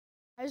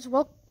Guys,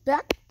 welcome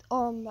back.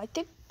 I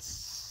think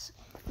this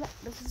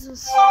is a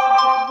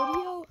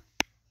second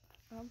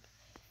video.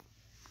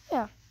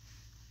 Yeah.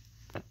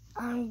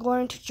 I'm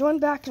going to join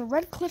back in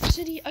Red Cliff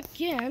City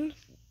again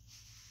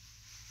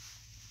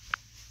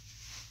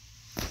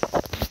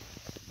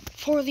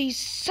for the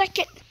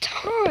second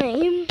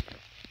time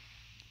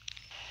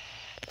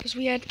because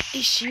we had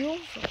issue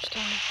first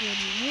time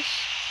creating this.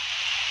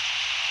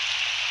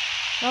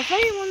 Now, if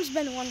anyone's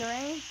been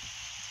wondering,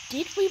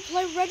 did we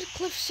play Red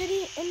Cliff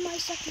City in my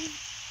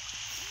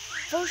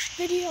first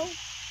video?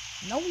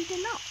 No, we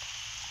did not.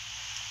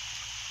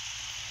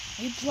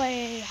 We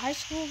play high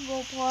school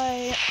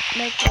roleplay,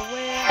 make a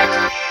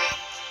win,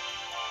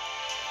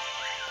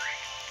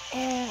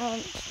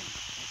 and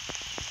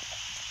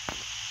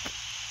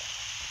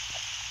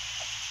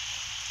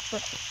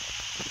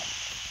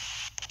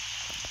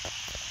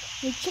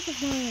we check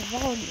if my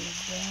volume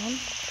is down.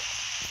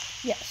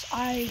 Yes,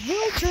 I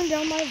will turn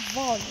down my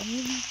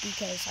volume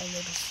because I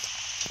noticed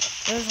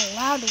there's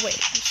loud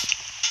waves.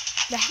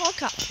 The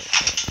helicopter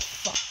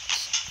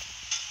fucks.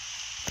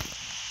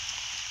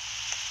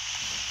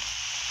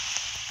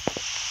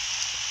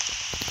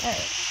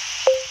 Alright.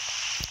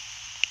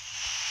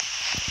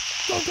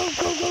 Go, go,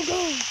 go, go,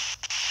 go!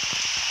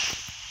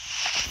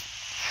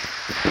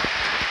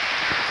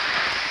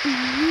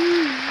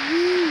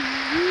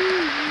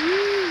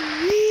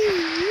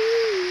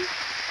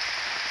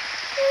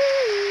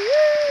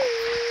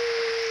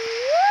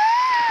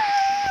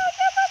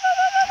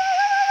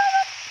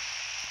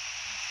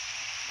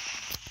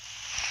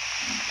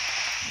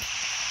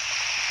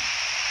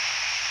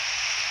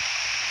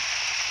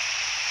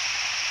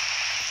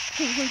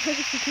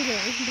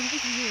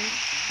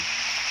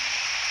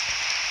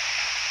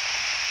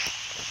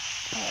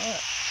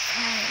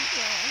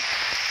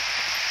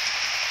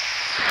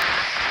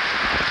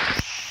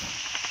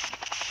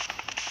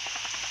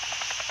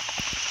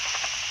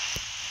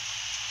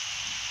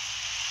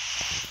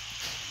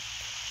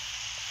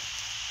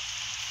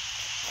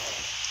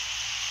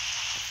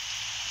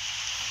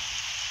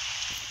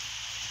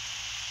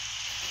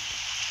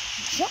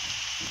 Jump.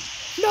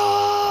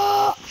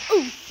 No!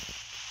 Ooh.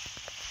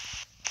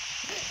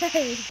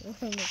 Hey.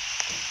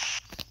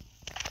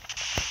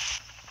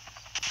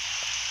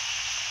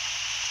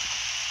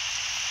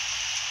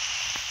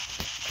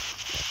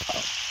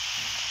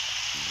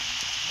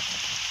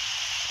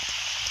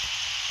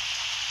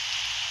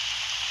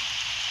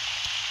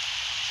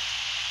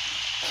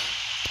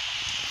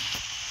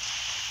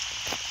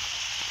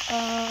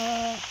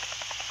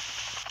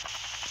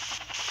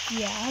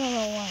 Yeah, I don't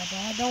know why, but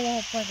I don't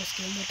want to play this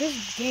game. But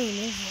this game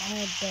is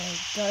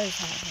does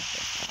have a good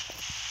time.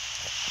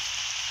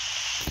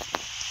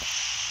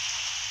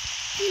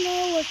 You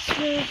know what's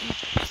good?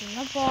 In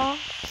the box.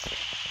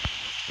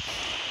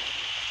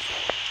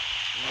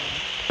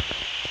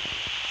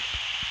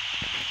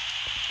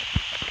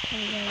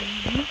 And then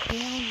look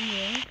down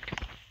here.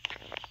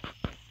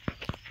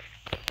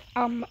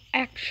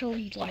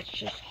 Actually, let's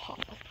just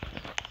hop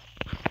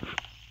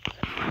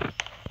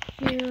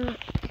here.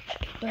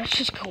 Let's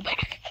just go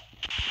back.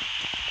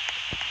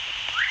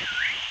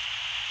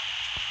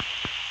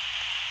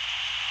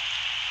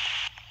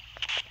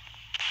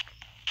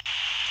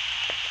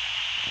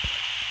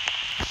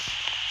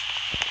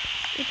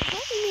 It's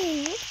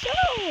happening. Let's go.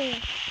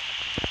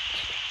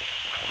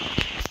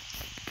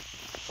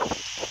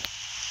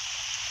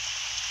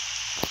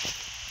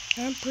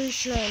 I'm pretty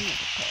sure I'm not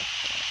perfect.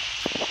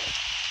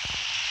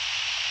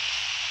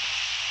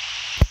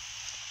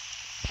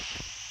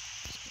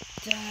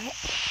 That.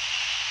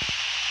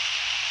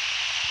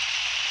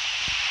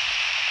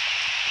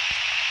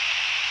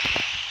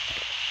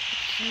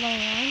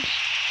 Land.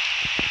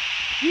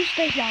 You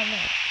stay down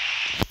there.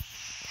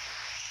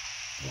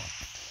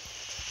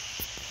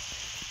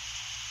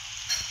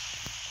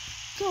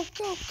 Go,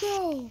 go,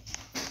 go!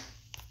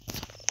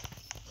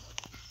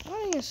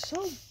 Running is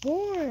so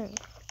boring.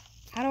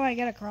 How do I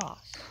get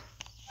across?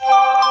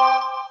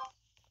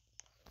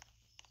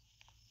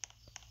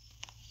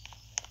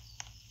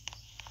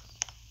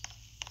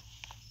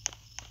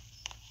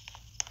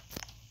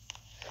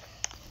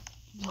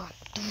 What?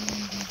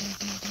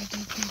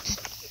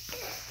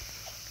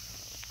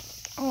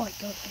 Oh, I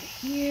go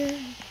through here,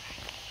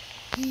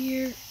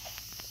 here.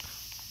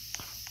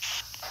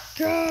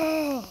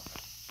 Go!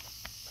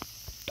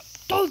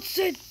 Don't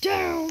sit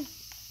down!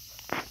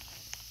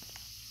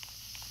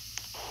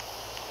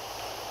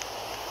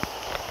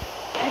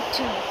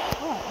 Enter.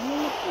 Oh, I'm on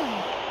the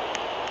phone.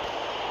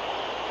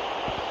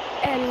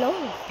 Hello,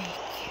 big.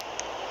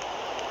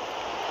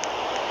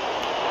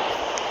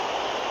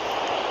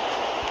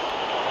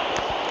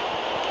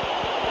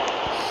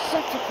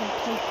 Such a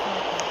complete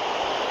program.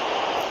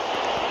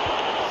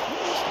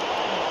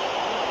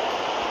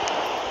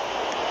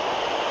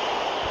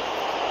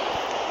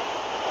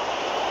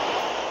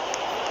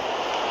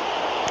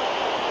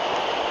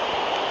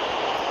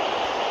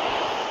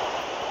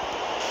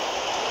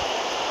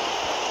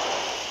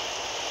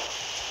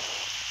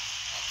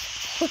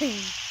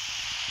 Please.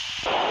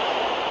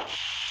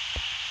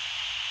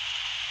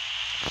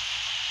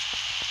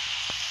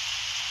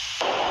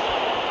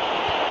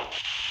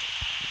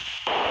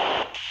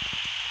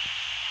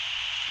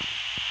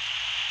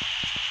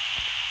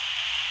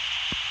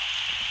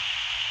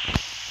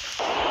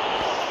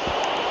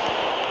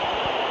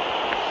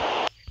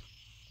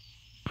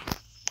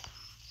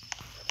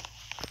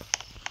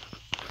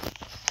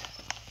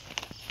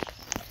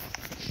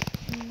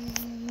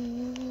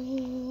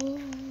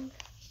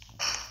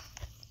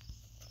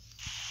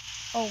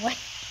 Oh wait.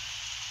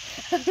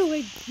 How do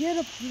I get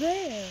up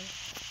there?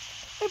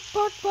 I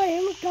parked my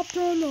helicopter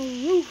on the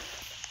roof.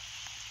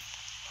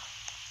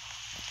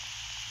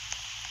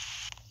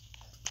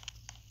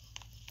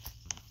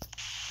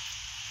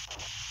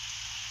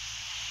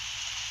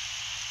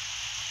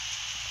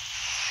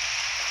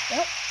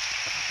 Yep.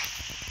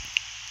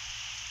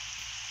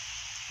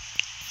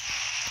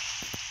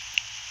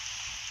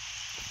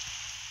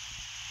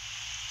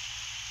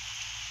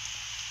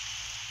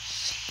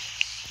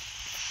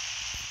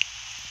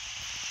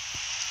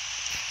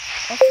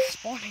 What's the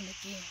spawning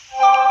again?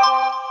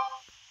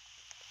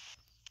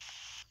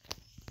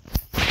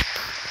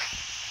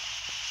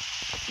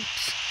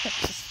 Oops, let's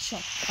just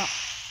jump up.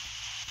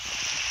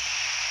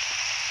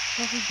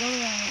 If we go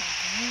around.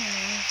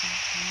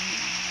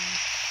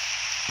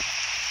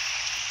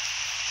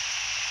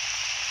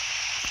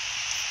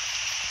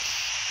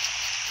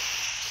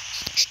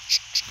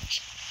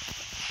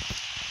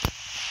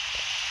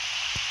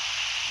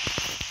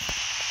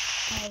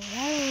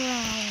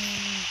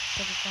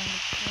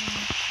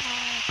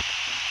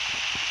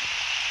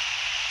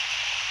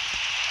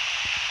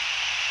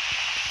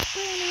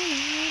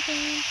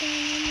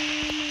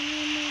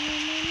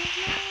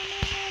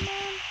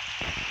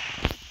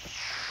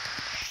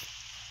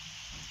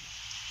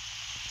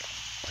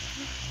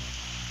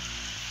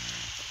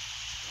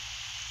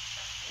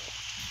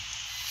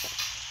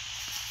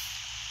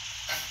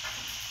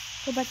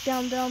 Go back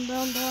down, down,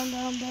 down, down,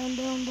 down, down,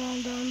 down,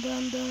 down, down, down,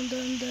 down,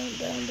 down, down,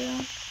 down,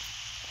 down.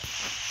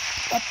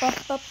 Up,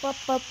 up, up,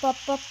 up, up,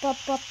 up, up,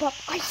 up, up, up.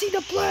 I see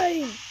the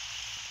plane!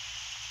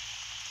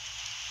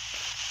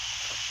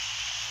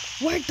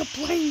 Where'd the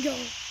plane go?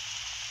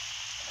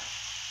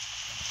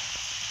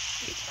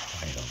 It's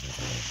right over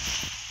there.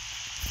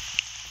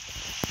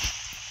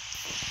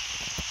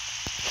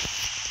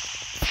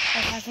 I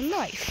have a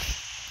knife.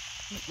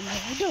 No,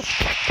 I don't.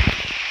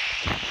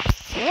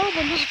 Well,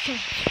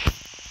 binoculars.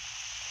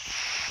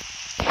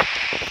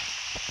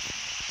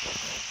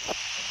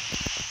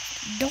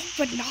 No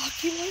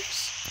binoculars?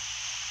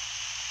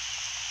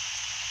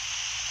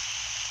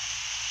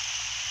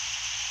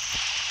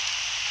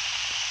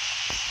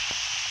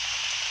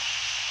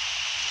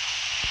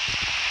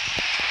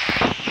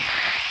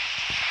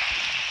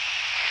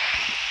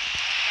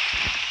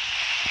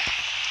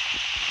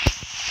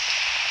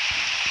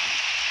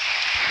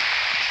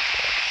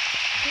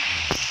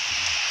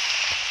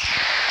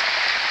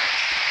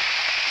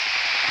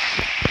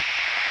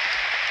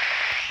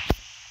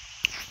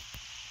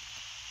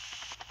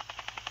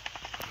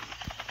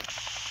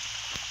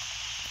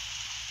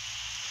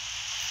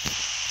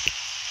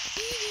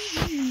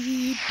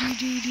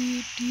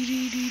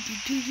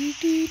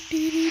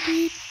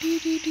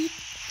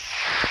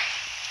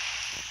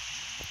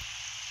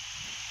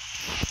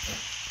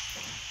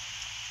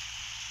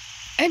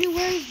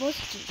 Anywhere he's supposed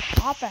to just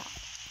pop out.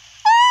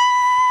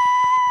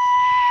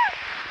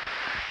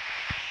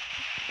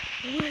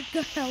 Where'd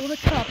the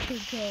helicopter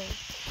go?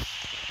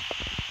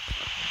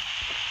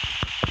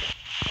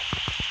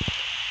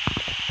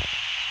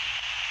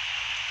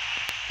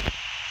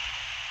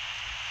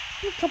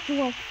 Helicopter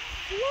while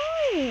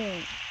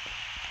flying.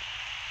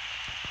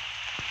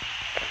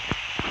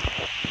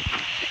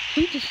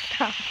 He just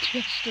stopped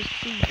just to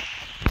see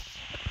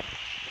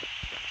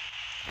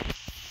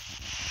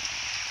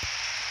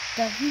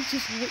that he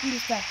just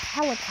witnessed a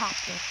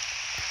helicopter.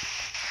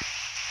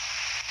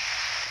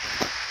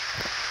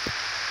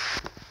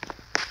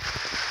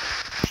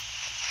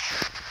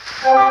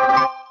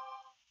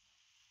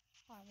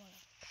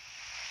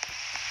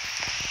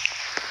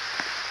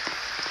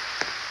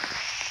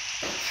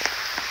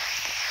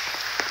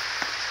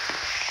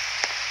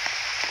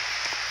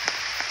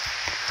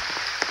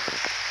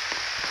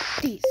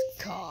 This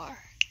car.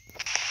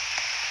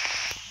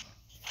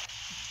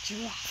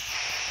 Drop.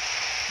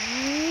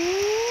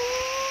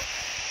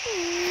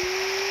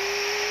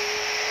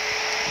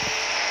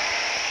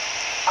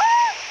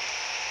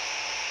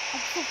 I'm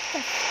so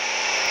fast.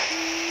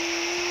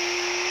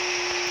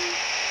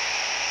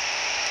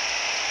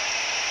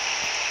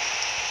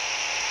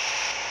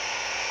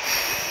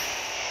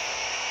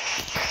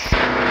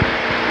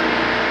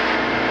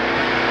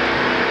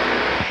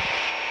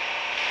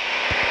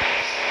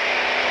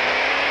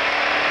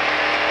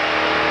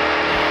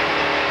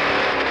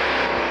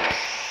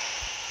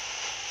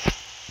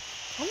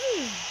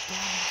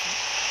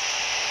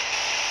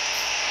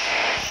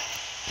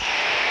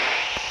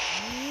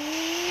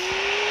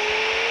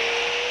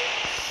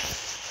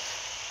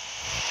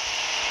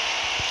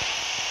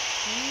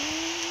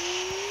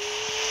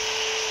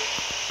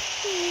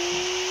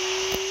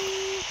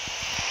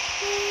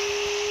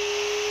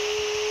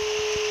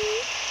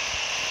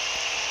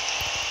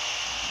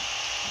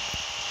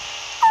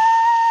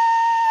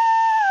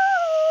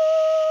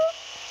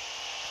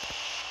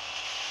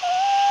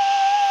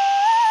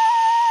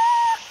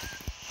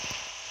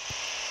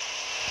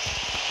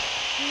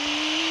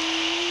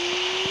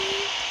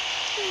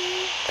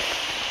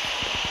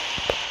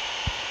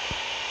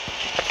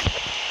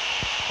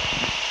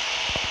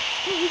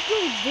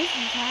 This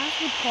is half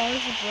the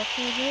cars of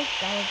Brooklyn,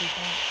 that would be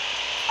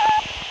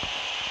fun.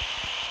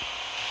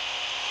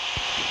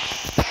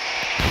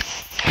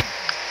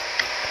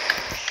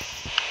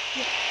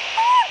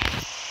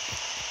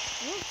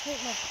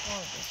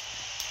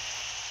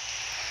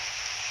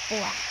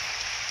 black.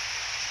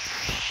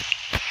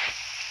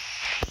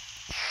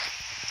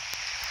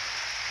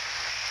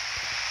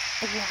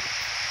 Black.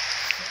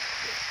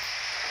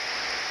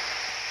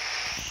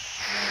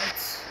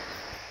 Lights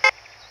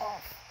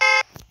off.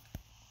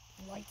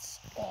 Lights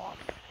off.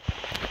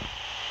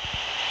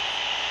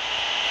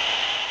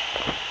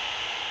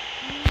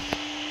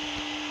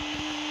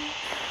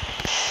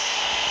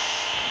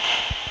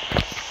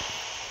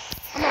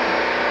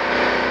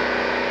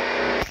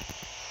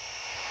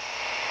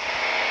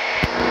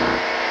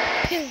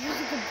 Here's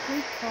a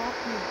complete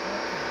copy of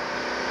it.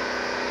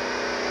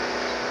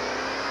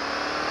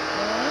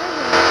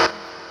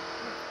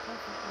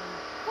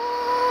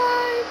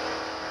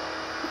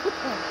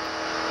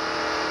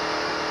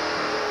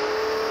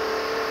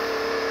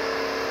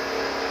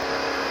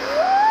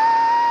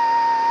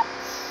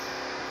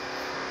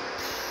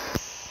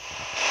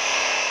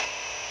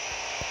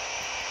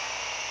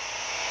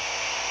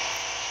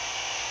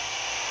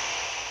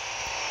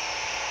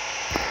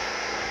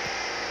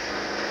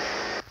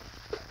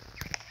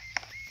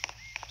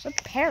 It's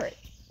a parrot.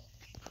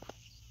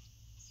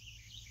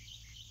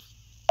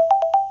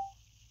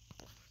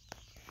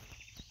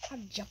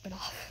 I'm jumping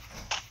off.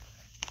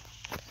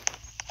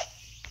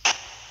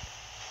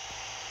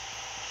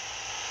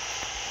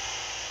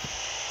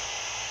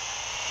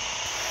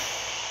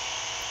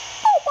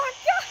 Oh my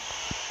god!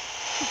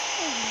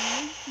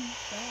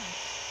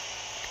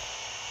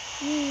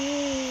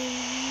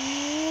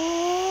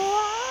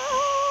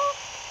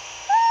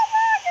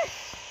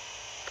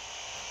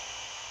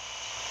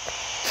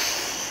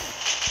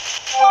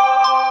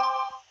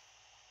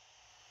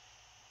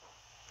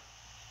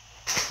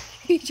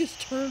 He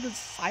just turned his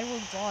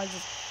silent jaw and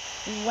just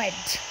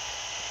went.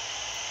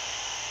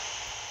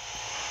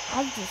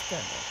 I'm just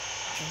gonna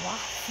drop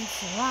and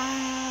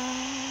slide.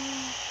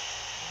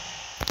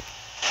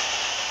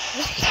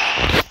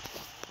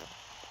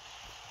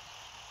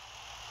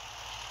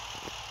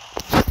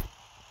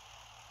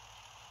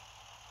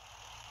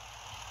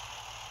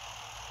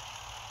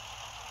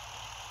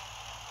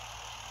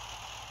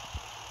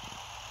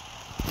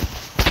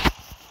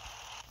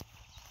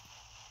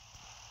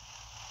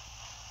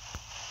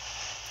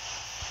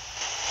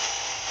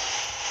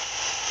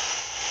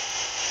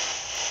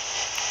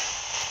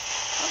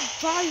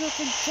 Trying to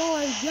control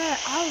and get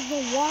out of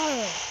the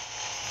water.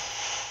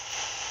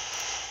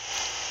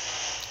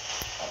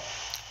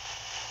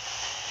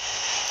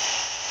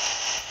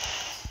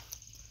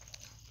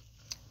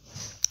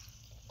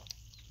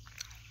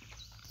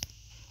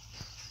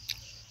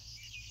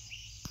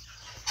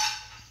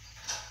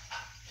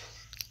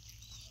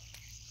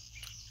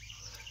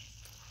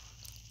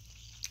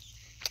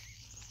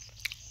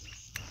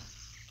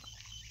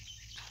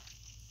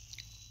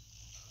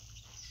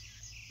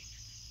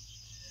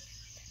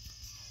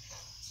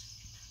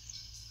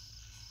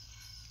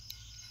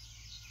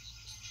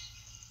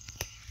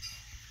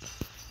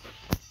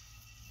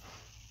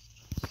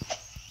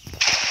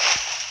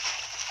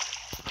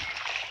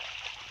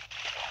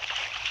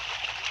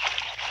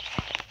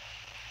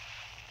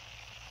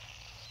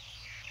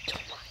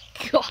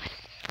 God.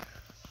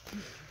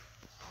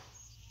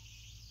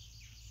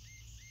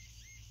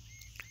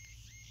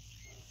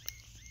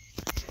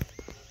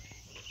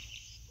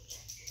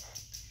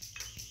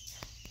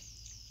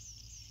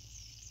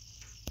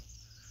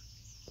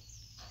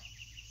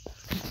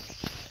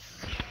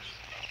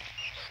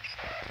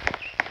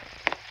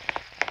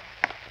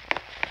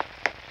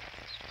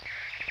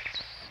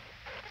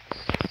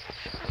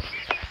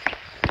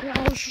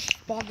 I was just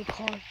spawned the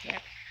car there.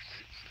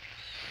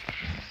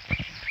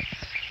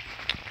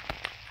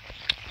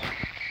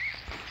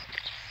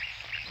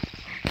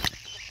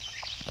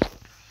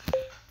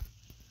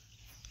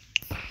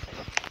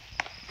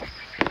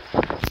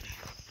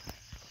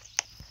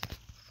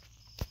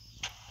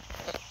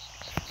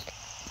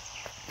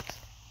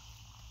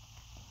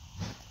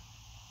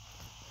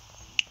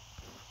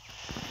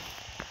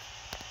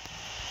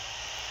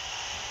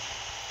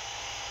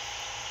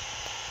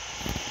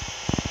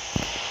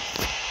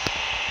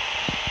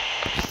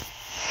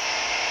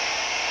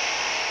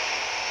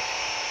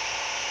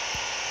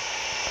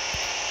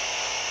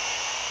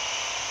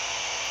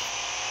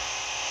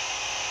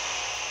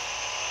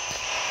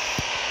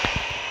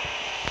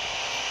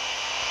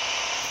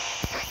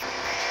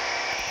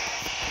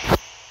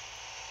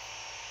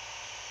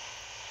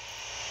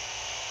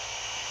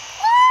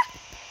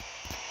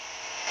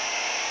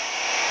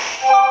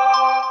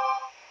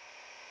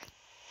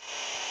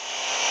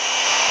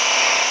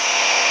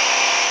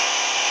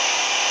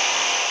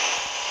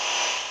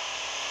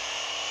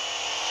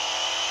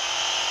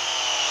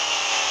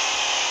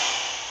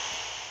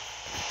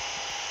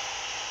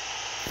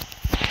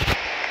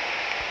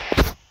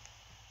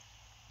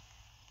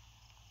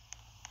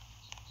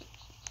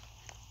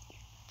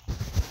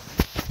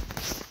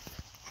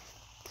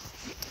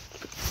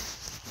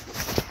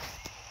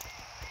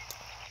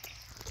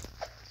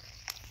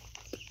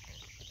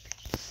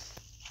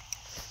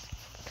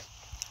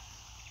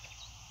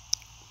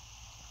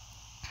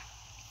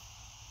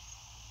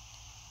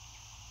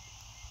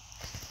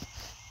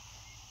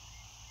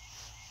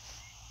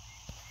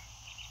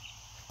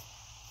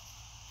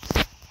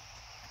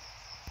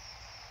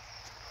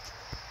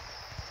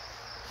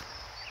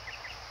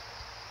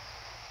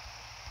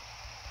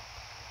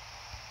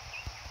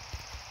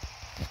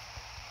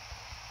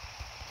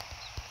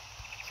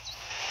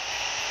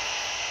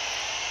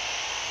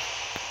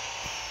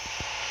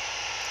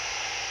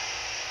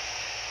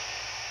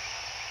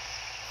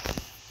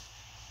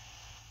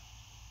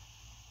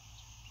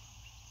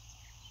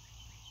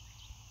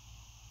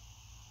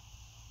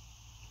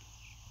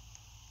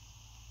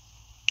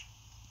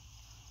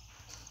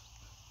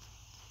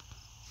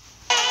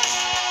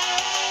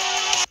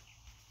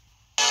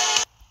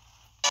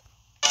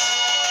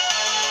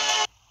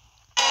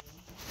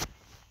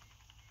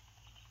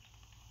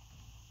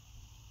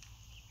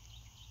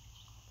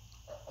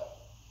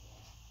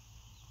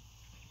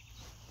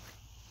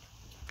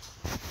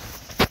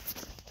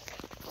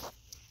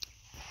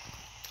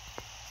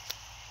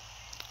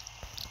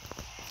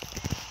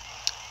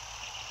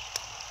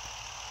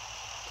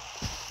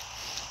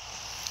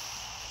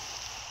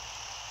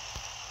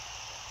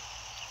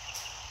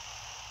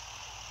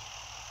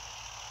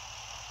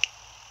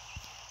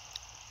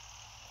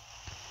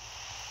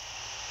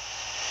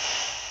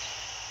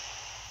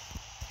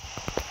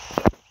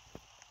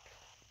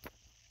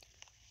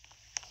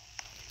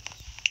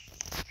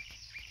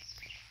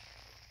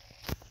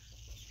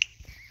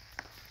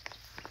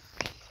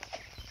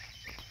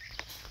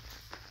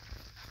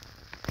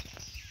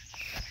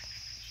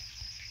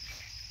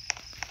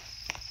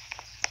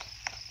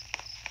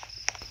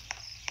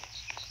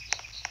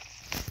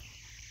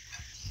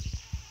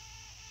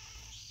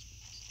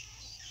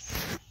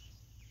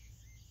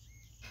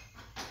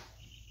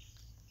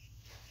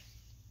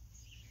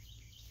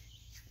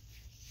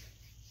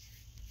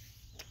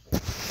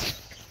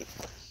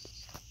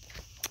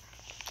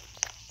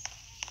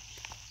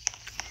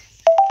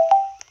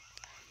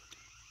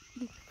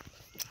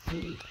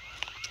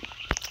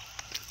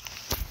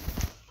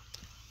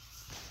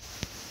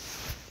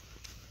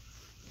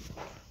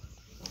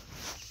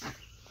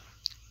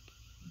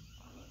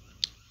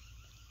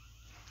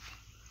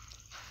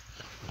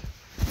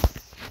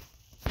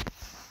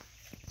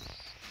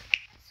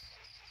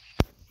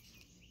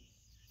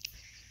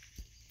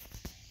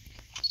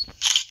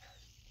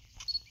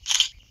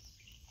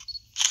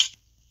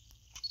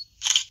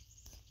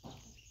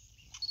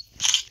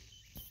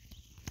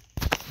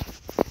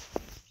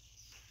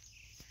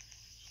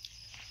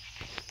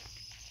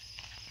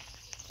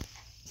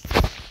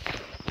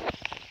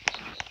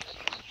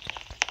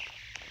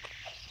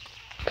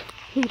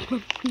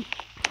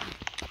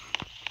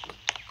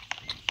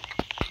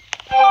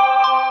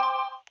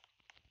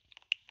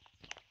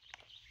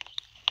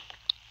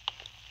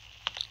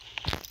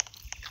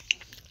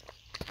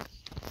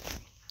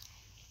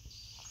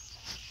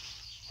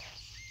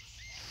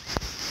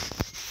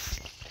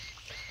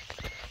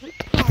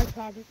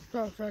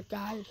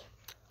 Guys.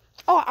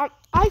 Oh,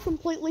 I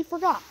completely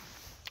forgot.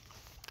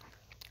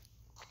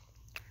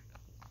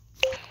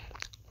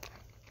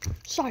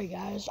 Sorry,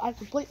 guys. I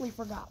completely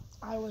forgot.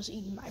 I was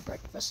eating my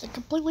breakfast. I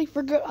completely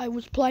forgot I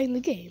was playing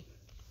the game.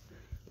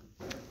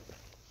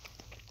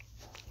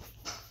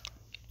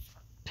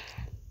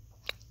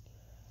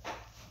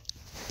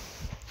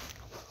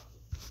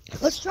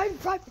 Let's try the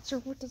private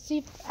server to see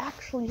if it's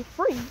actually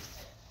free.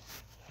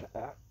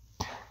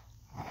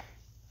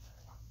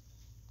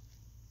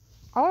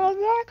 Oh,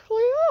 they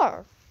actually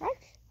are.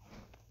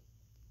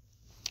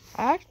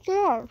 Actually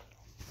are.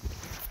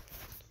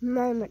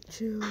 Moment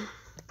 2.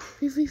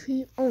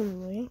 PvP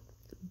only.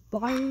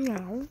 Buy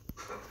now.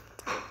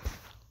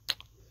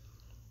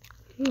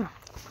 Yeah.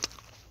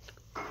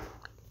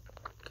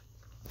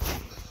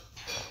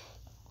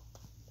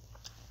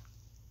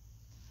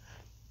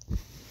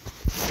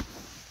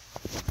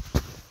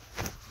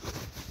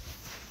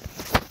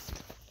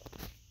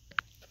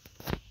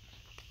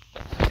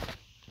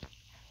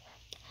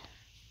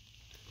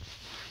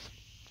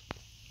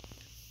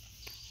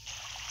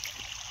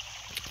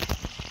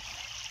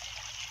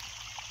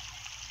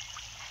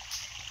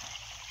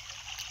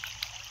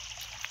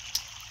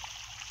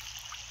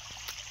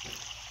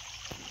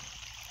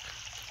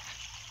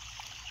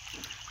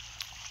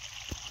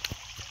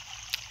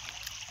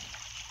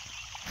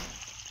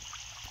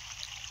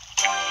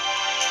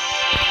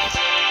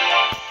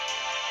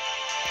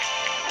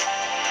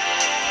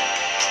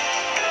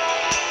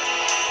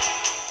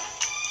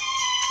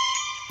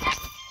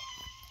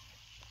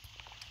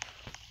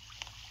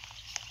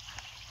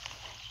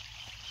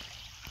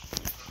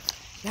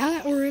 Now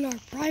that we're in our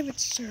private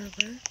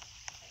server,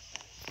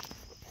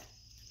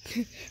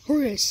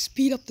 we're going to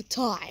speed up the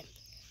time.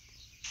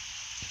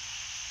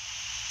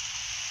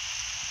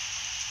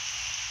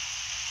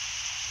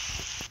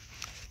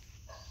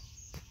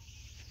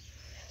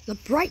 The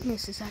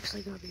brightness is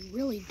actually going to be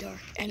really dark,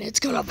 and it's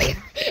going to be,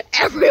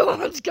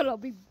 everyone's going to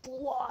be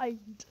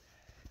blind.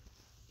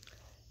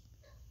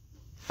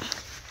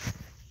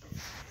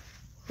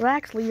 Well,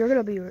 actually,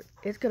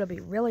 it's going to be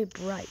really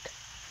bright.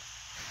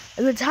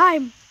 And the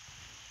time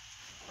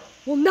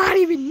will not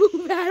even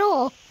move at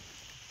all.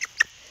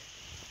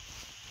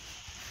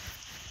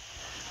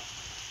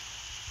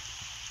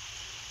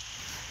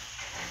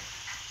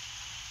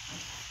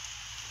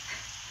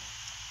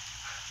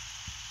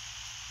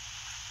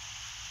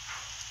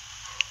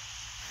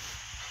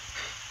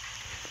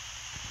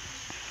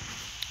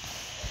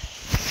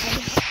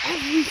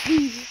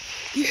 Everything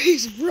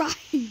is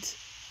bright.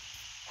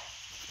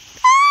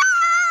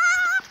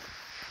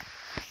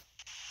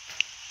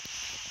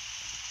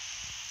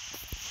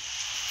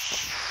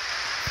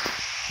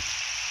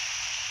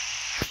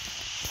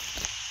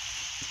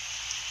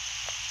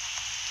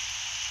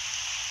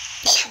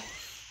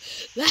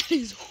 That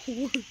is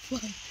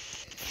horrifying.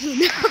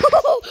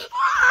 No!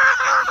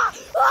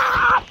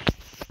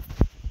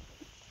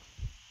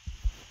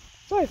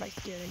 Sorry if I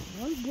scared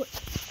anyone, but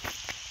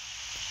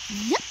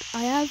yep,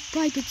 I have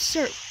private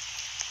server.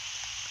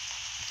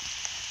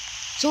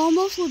 So I'll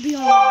mostly be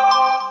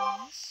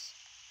on this.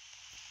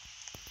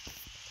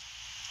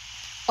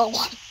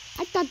 Oh,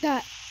 I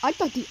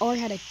thought the R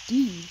had a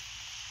D.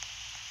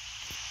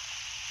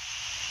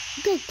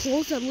 Look how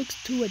close that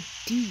looks to a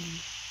D.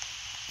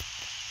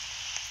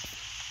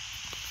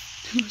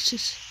 Let's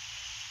just.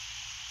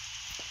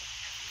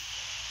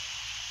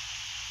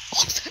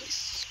 Oh, that is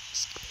so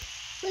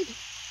scary.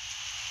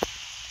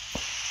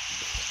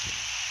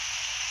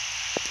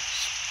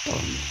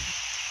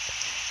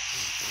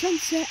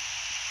 Sunset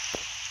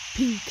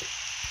pink.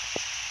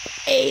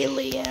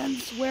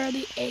 Aliens. Where are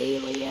the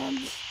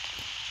aliens?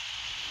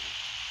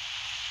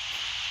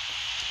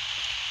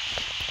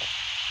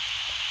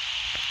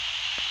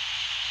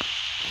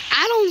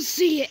 I don't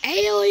see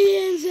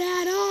aliens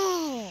at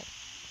all.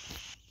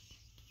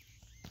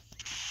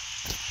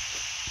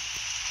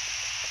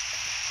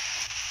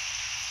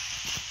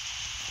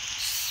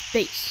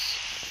 Space.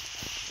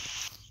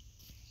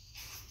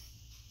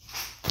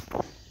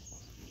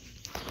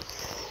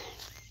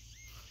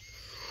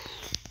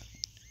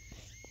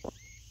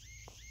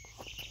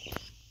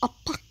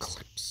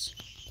 Apocalypse.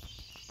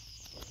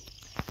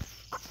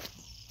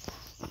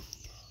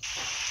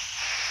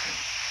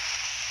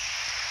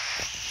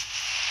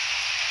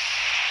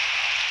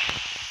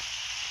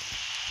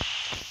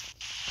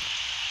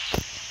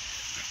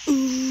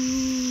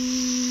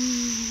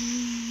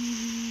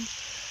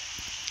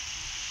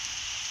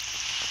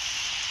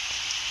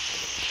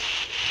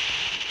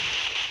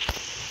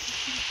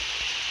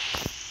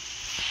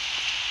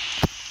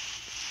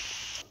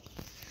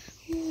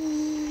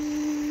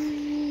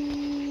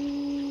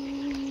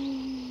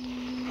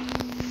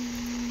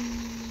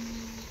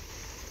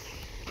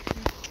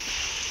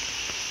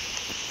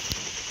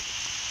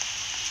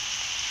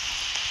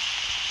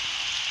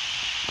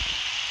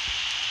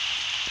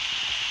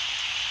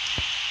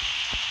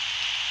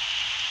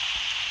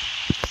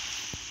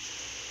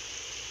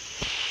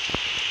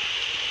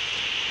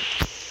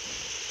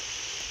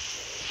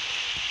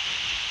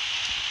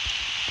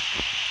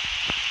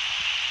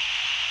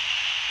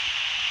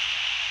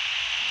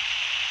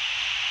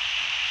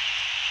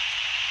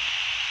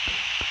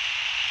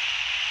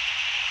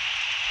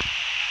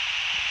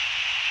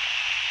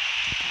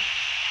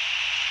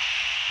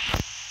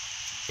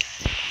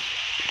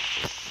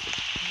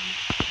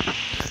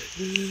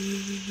 Is there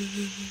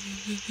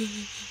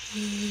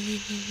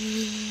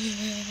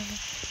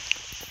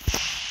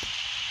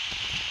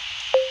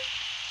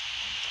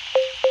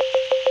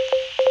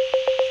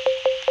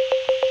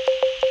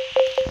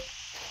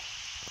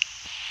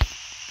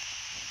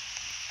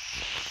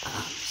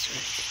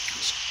anything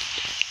else I can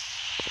do?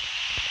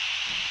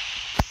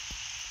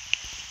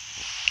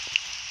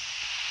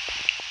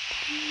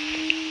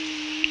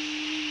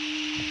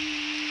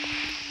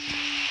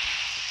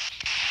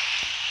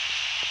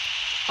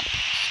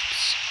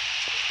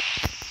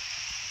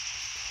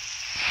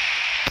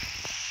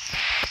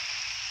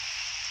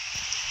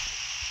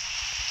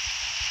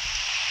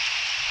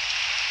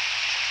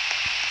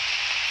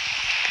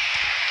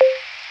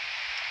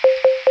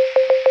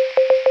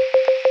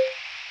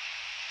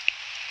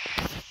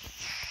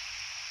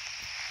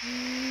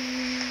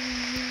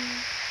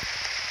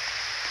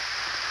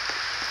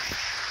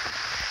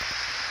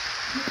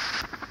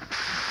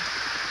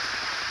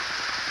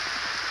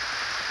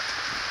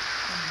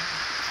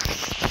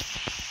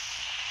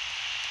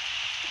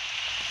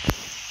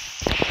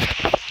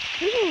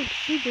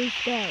 Super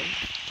scary.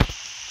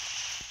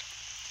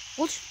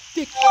 Let's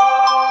fix it.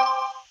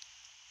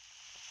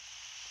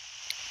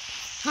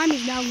 Time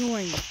is now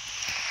going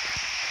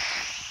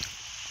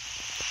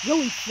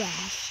really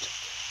fast.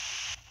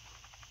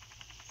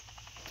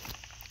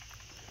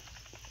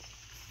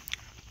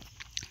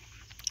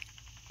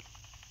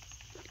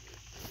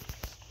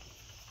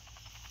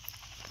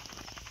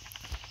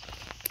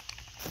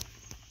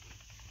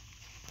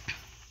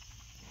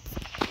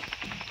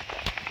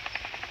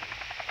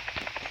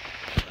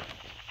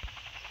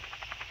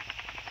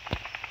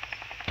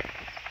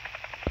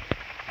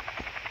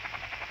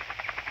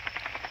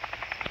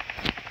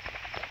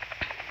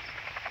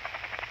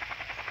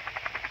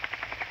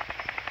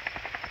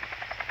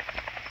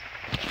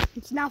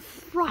 It's now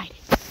Friday.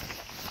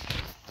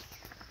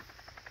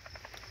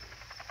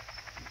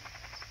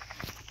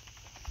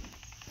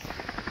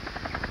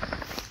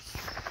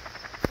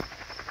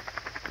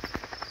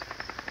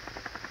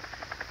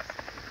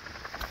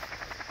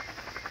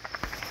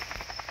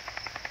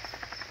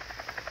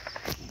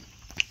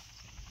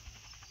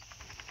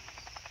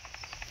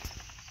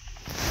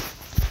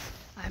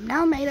 I've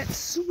now made it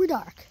super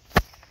dark.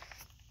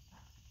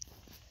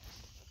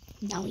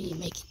 Now we need to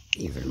make it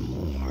even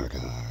more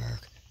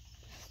dark.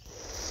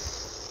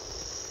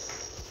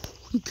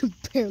 You can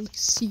barely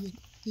see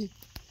it.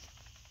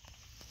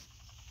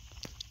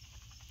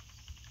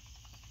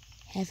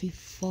 Heavy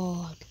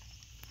fog.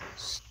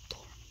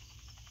 Storm.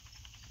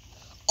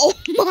 Oh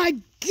my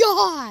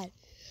god!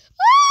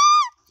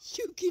 Ah!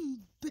 You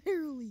can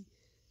barely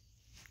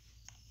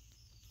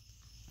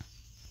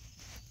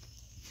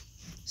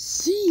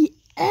see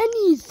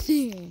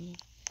anything.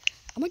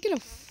 I'm gonna get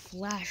a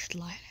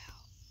flashlight out.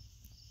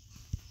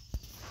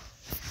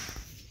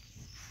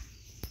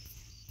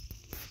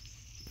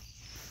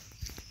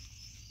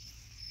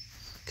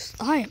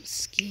 I am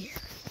scared.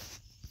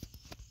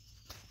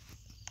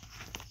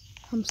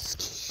 I'm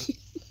scared.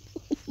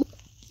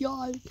 Oh my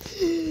god.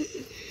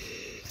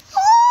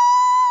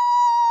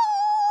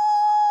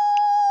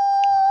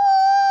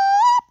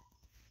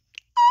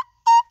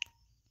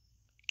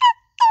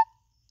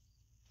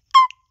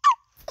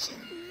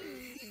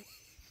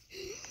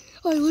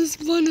 I was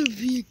on a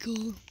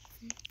vehicle.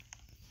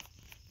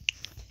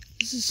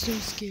 This is so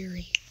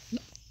scary.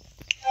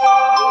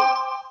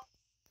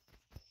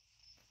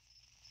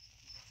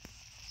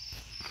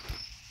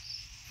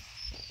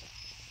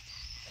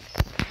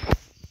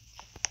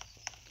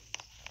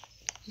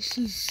 This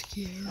is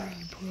scary,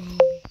 bro.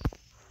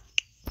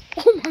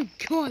 Oh my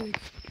god.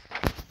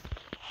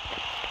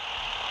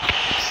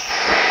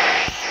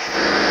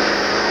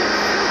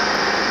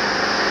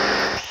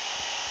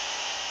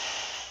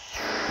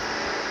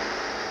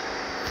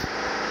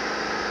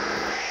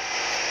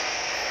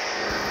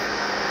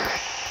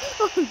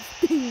 I'm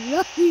staying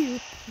right here.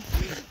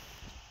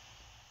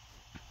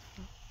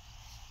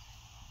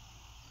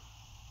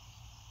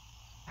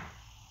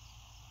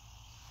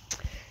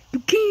 You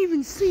can't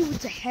even see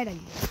what's ahead of you.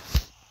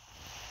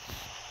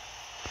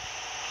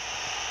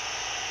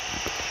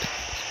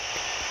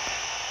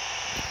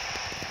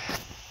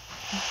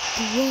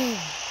 Bro,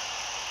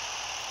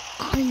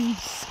 I am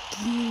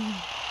scared.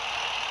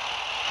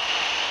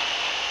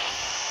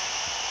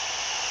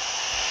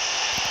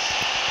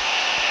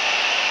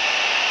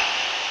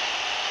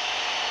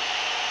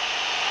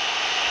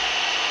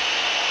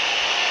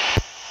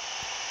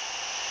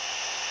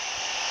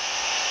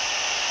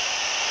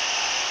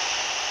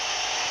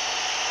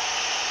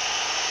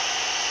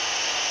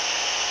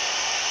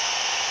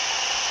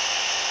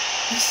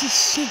 This is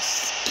so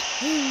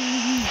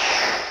scary.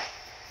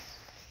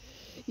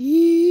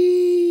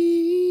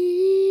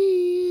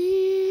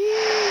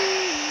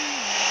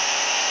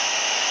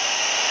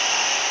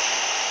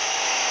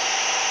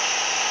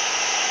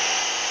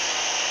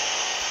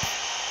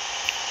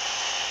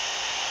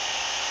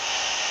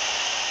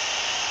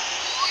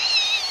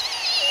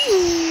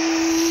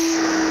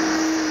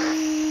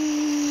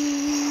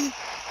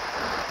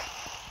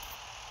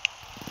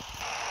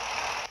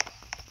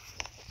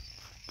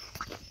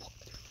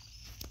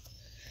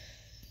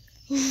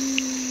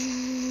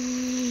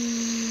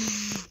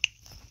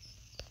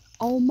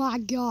 Oh my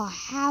god,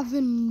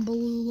 having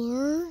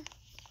blur?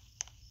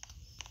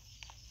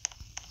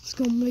 It's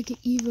gonna make it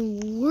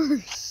even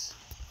worse.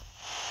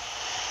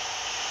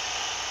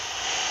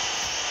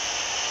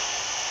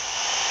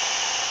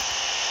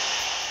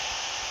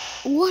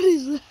 What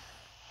is that?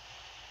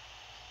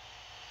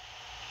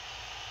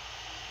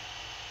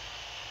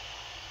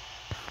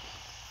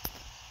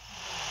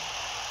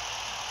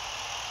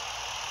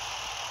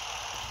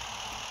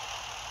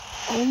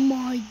 Oh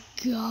my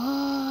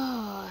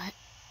god.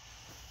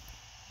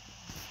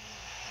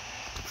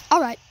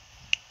 Alright.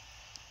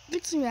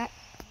 Fixing that.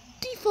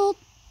 Default.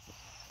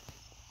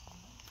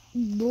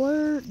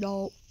 Blur.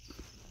 No.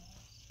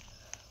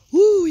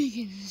 Ooh, we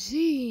can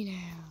see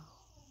now.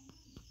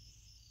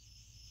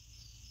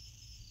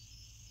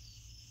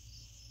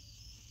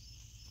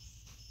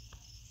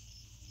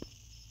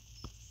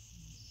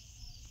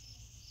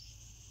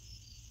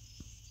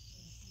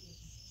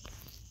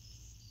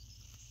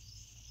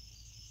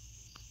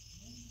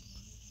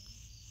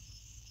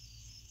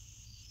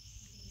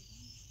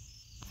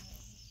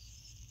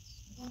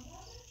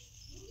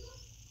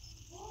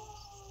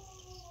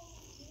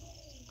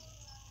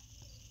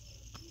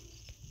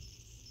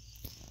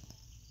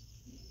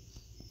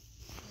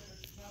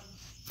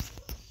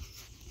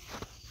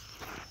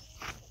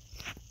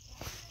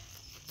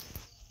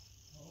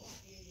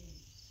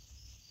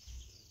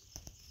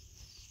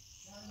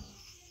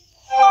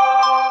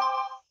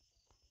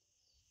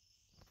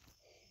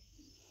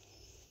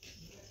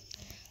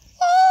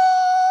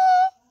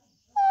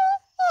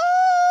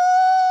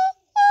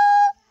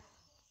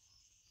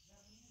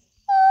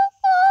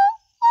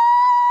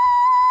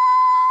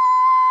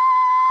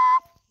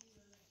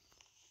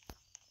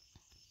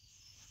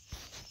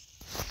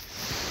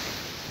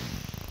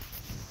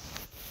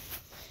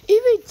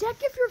 Evie, check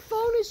if your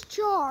phone is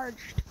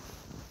charged.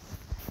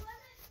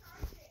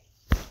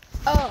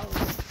 Oh.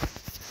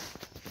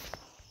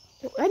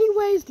 Well,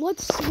 anyways,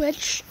 let's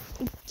switch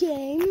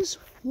games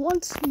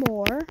once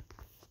more.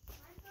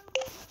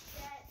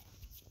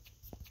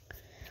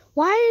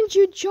 Why didn't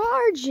you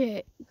charge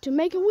it to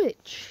make a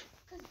witch?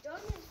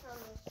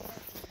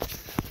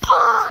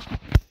 Ah!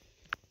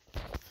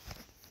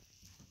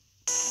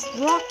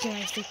 Rocket,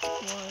 I think it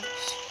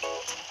was.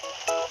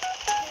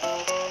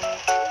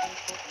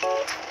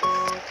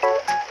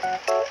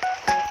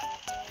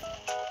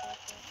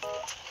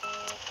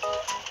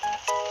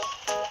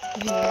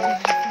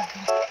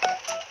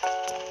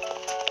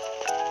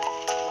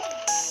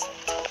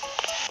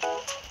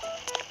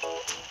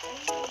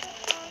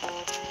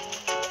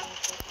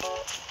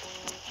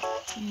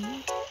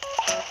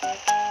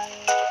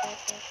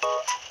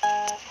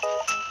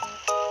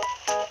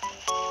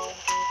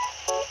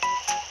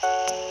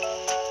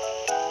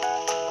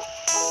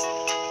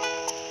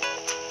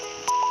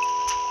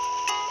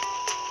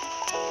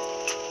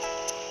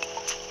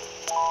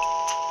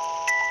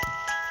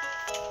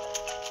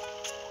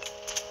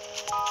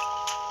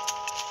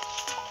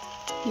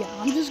 Yeah,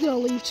 I'm just gonna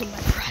leave to my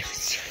private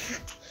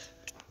server.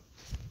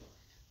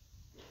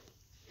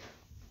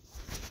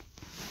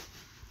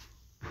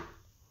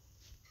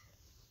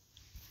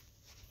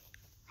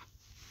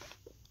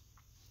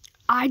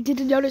 I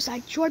didn't notice I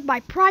joined my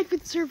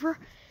private server.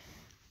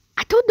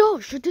 I don't know,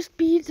 should this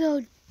be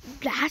the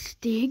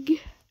last thing?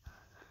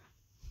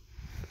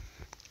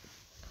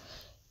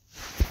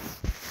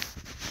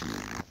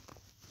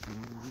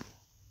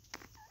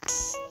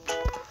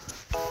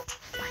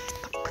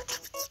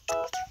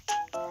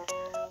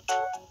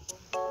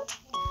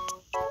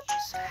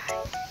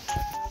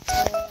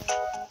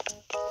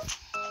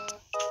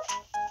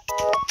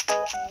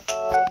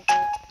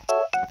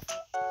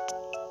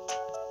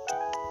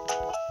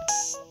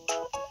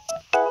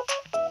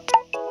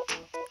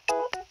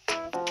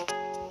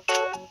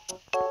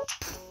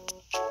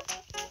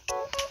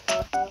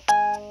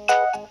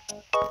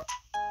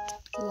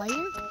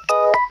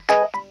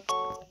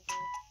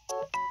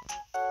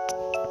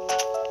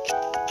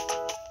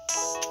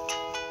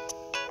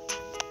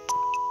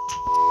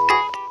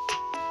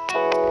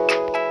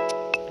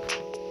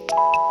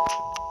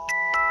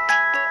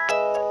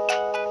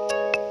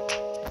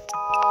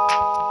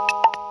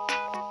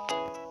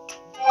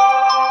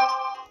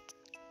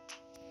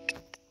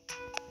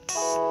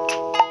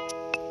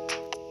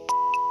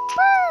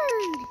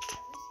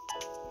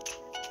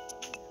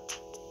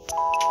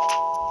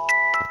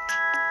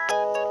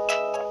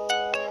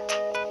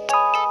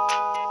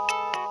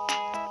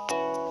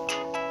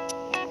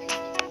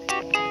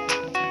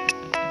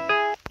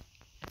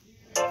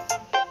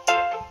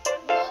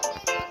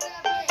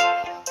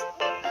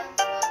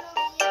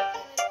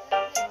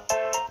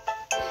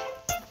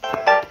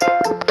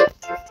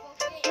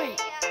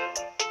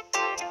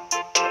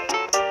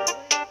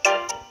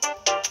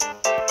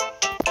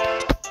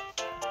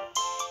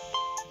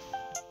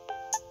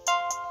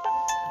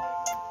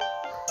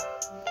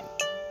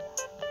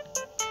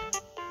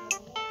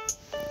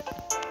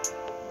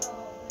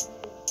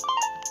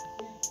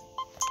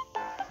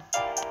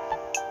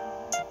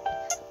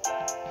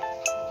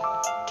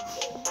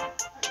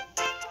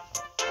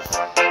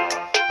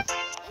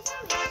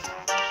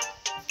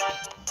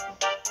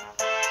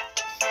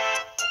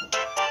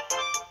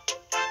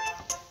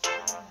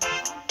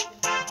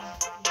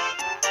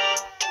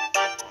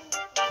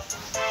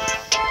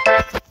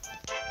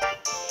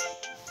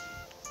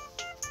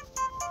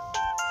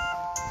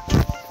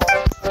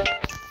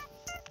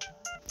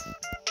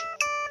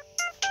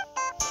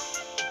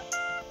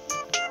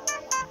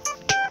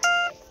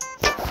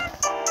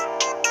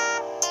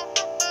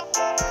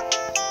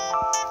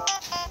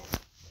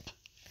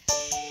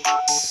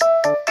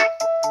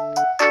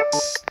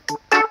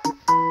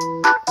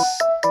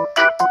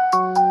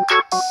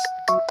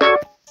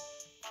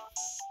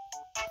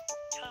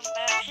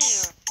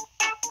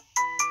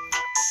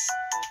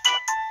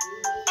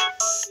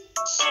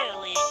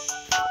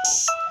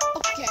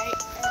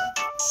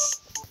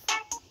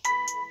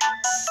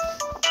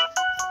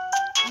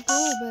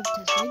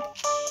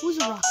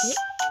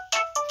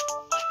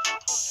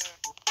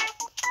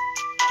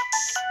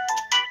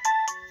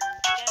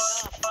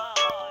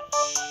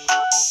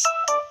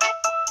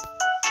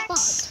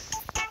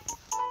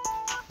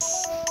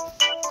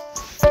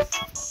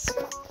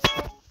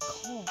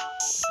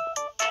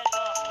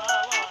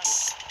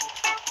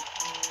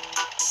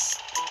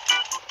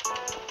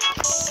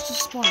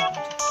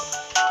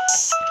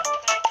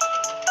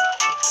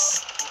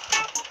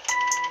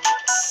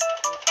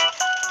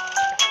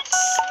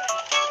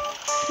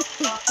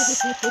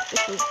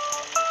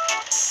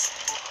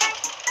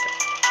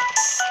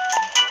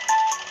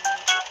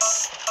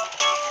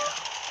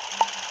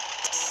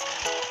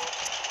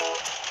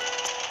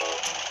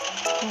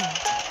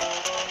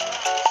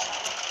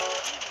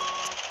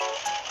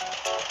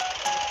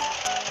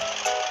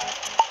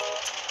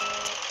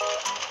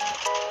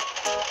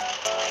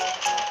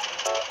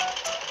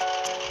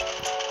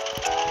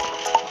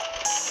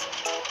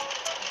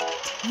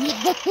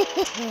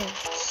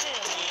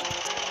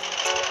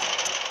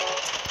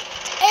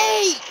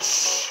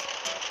 H.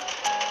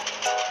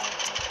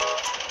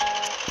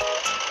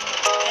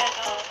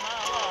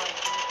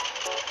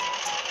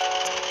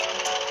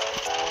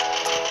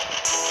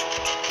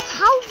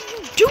 How do you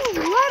do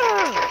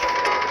letter?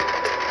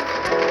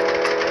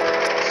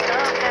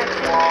 Stop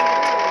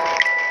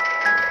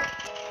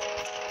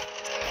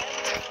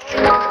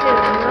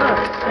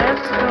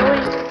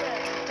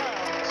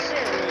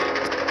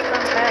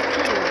come back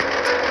here.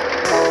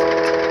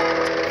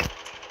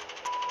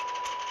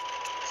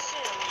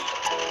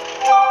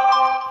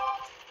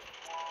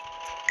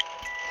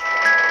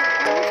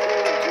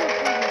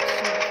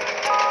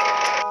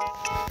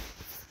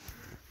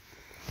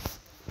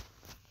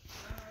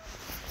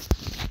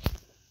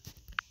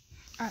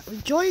 Alright, we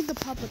joined the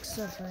public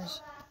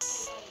servers.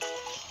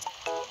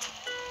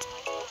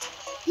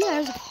 Yeah,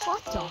 there's a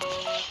hot dog.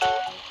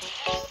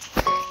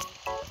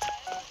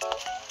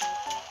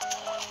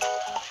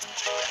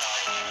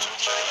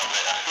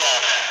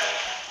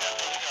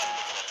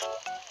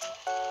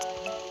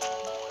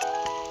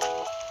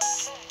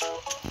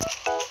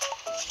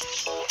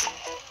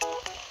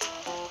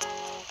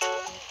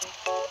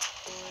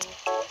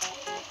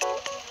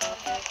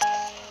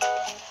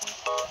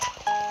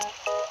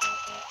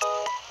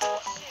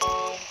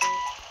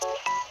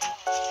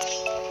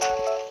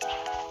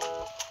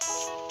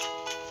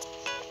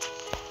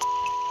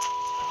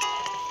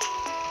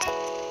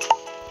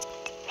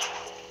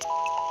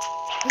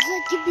 Does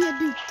that give me a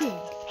new thing?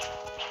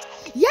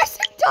 Yes,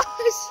 it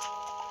does!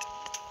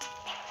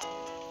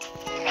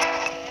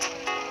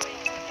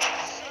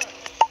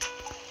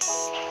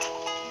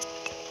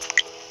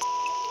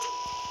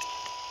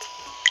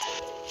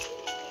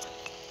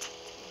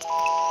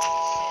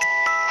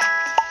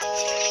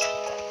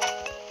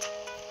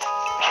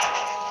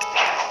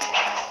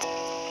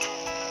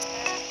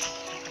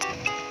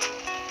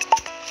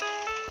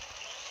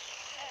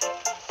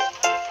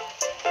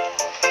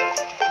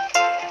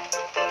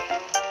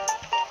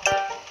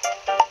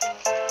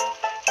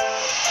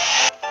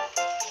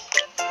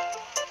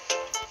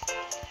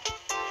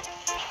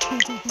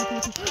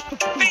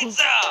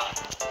 Pizza!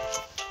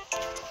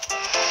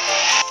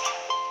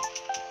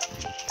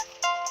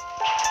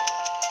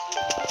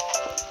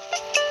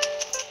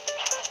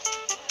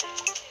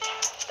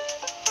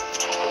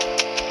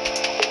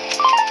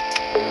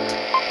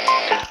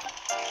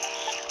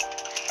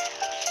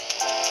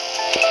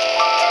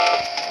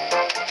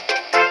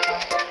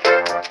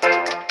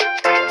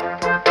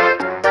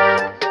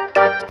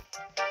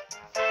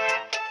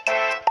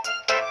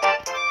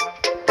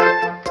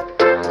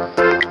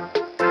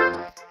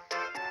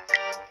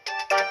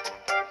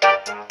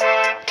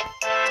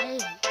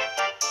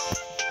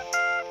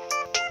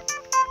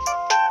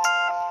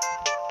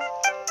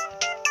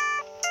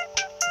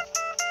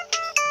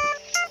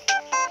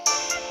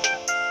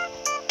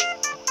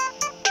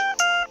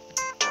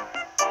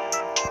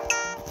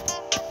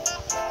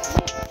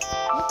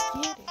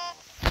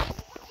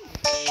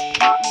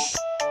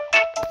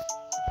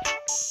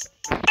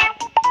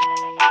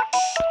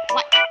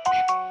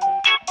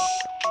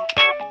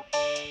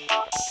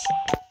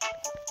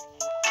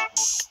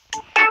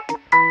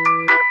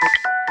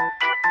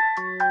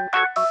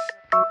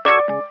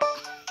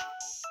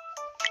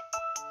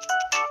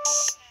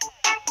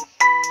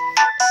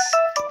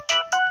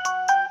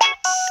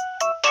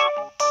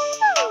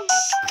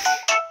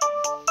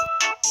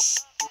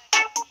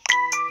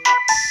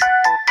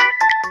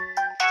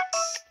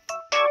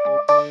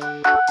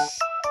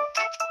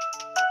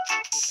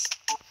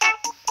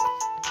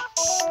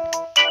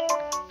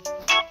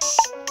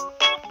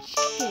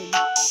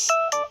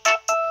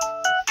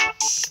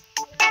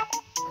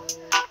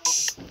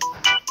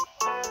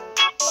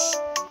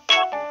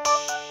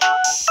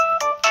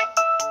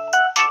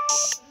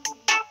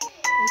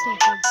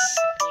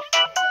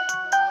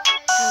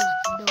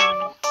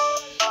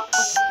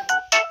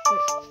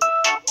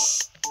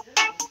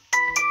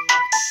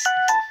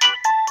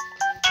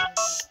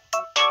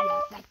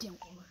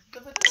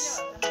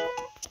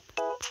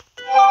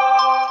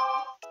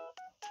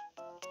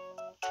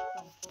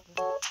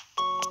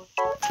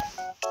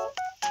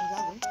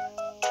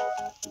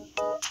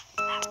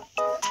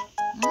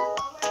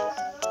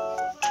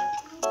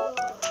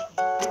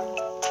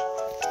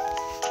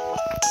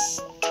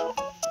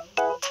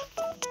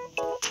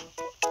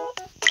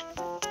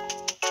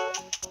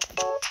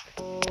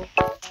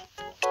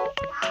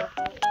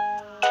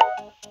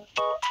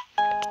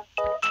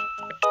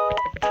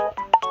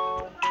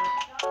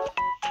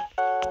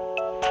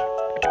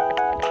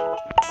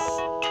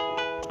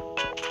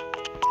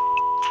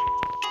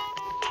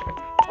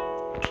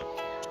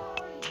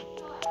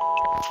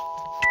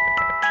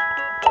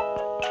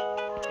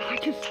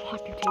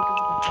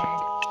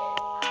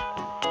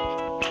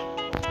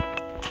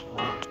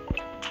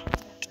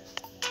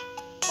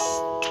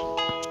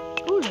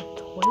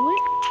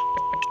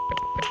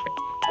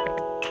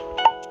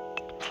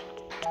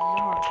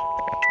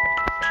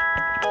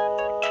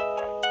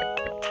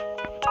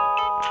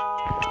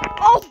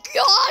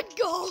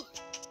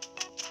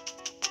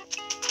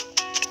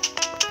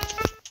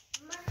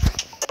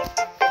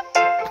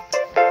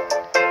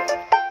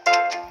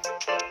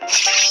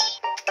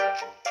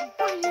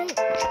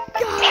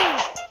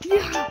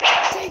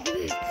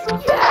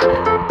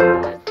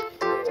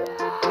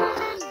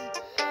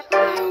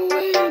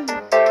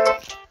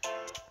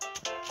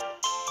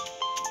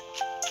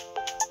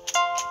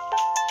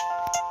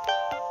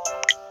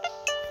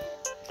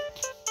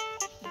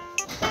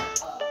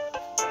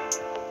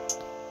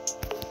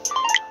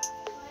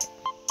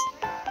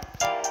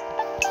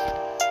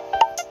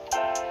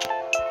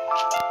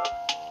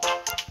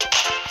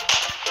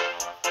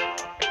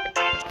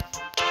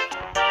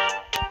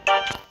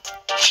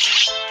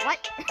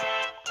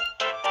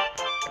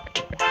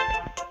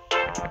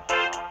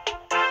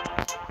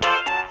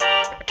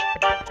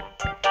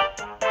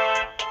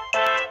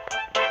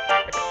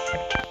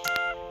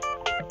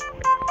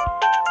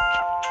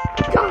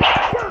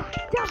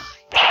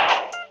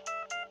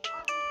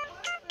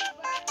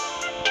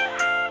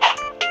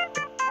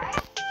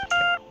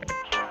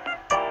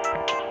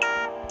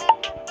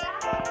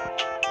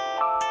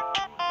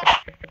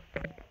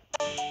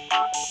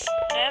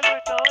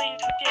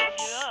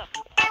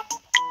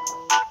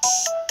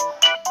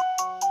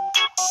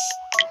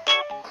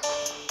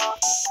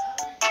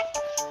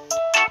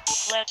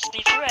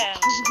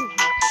 friends.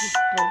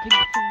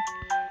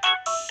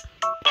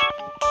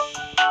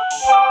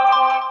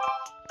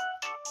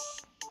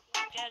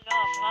 Get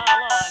off my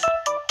lawn.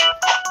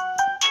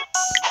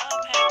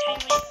 Stop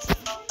acting me.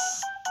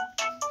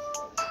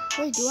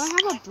 Wait, do I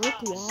have a brick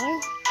wall?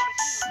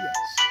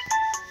 Yes.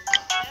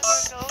 Never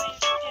going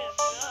to give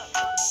you up.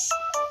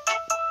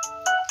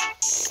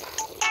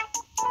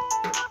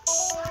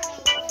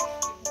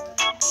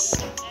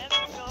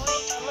 Never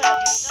going to let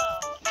you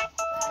down.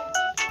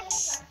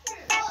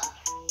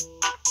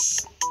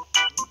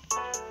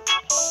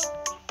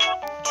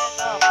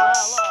 Get off my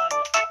lawn.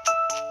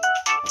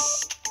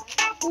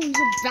 Oh, he's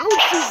a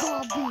bouncy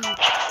zombie.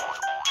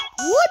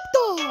 What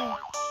the?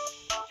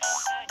 Come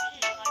back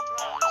here, I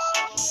promise I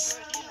won't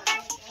hurt you.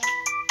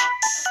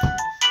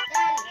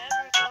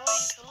 Never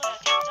going to let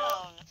you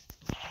down.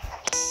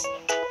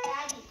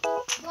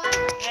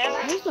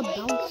 Never Where's the going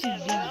to bouncy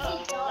give you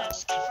dude? up.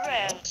 Let's be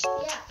friends.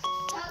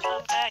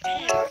 Come back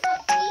here.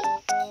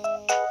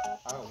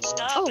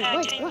 Stop Oh, wait,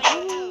 acting what? me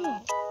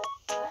No.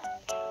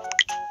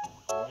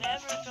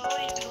 Never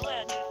going to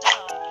let you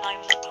down.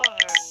 I'm the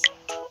owner.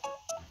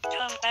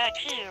 Come back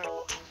here.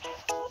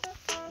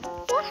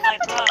 I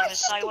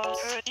promise I won't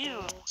hurt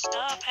you.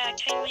 Stop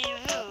acting me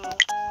rude.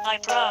 I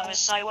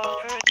promise I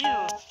won't hurt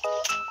you.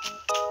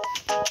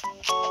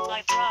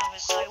 I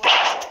promise I won't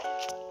hurt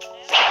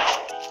you.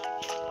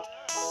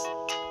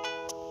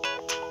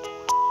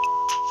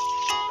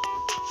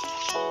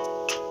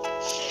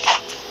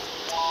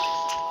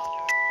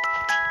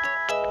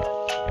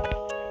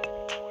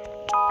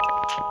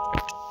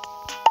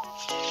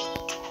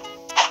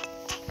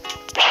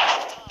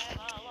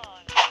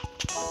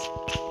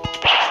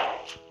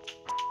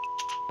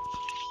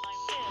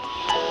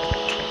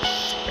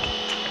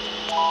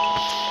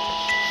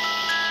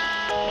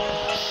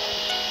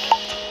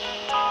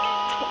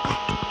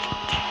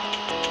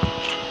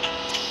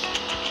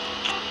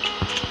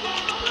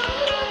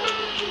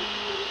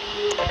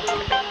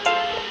 Never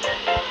going to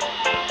give you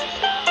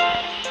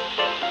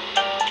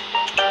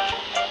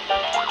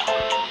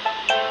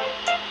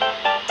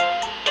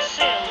up.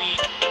 Silly,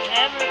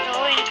 never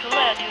going to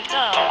let you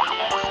down.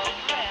 Let's be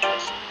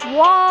friends.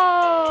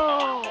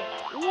 Whoa!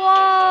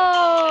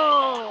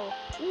 Whoa!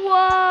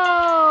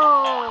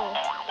 Whoa!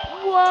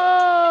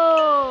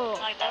 Whoa!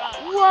 I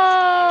promise. Whoa!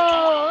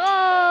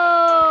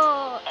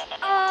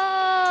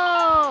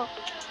 Oh!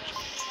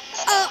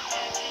 Stop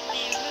acting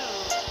me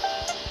rude.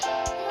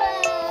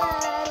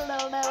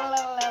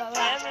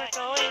 Never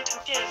going to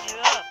give you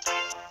up.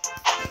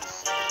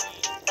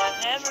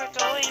 Never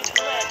going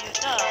to let you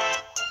down.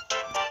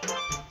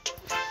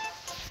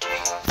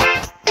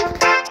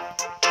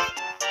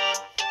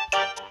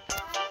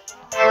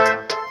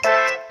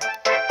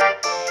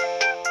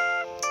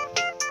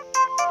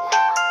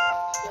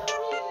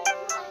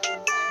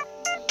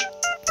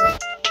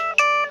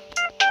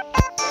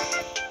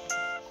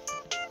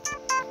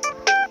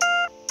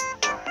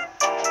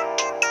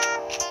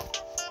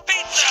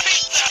 Pizza!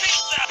 Pizza!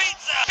 Pizza!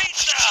 Pizza!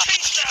 Pizza!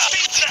 Pizza!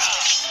 Pizza!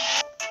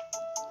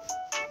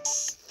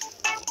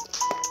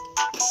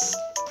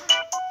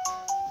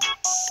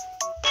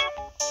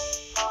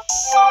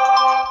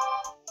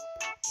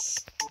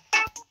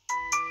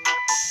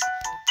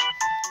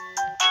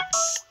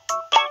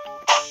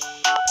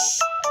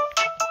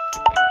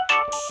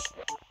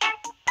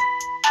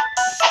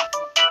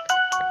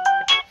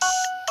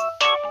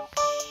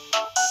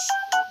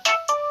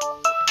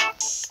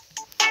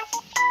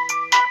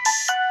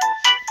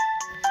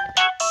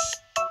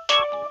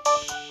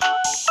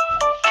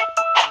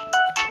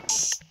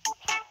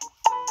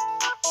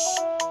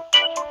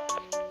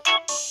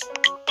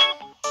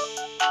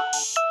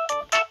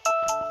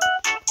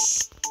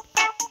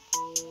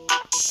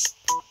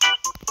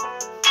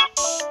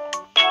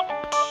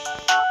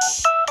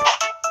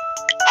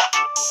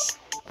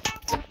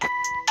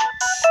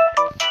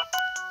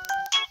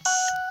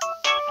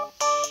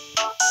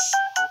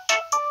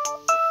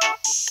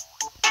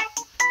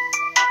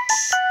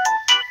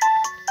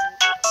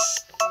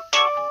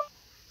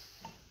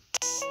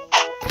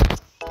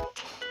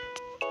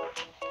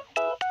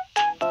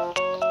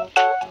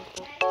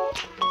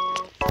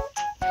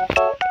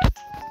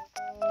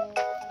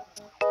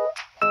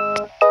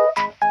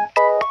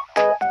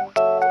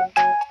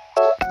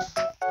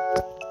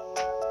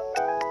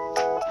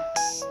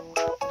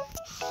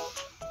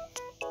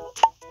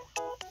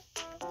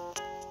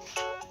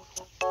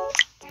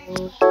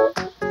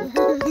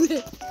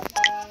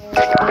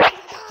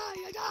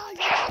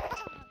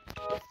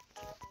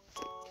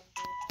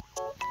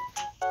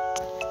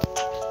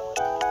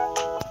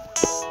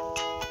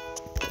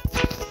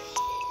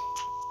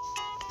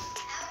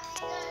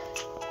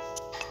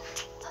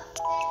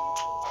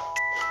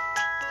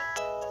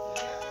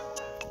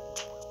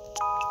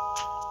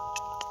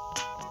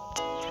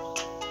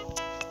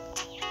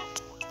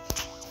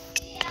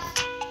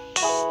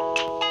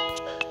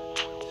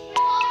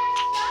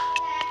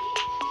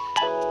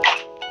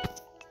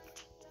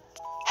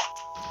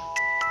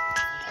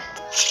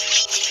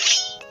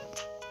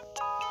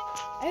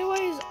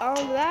 Anyways,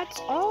 that's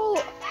all.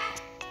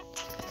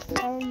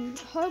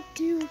 hope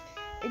you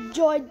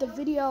enjoyed the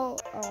video.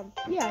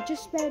 Yeah,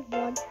 just made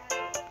one.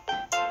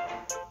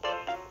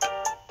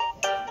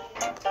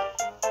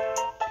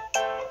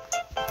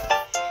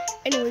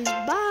 Anyways,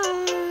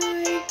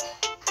 bye.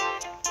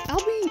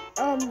 I'll be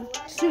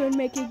soon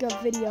making a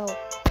video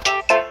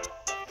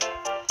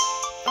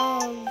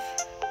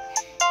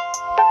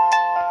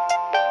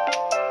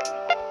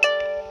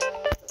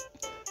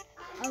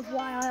of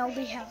why I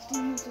only have to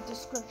use the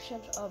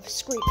description of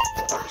screen.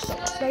 So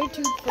stay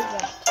tuned for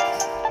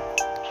that.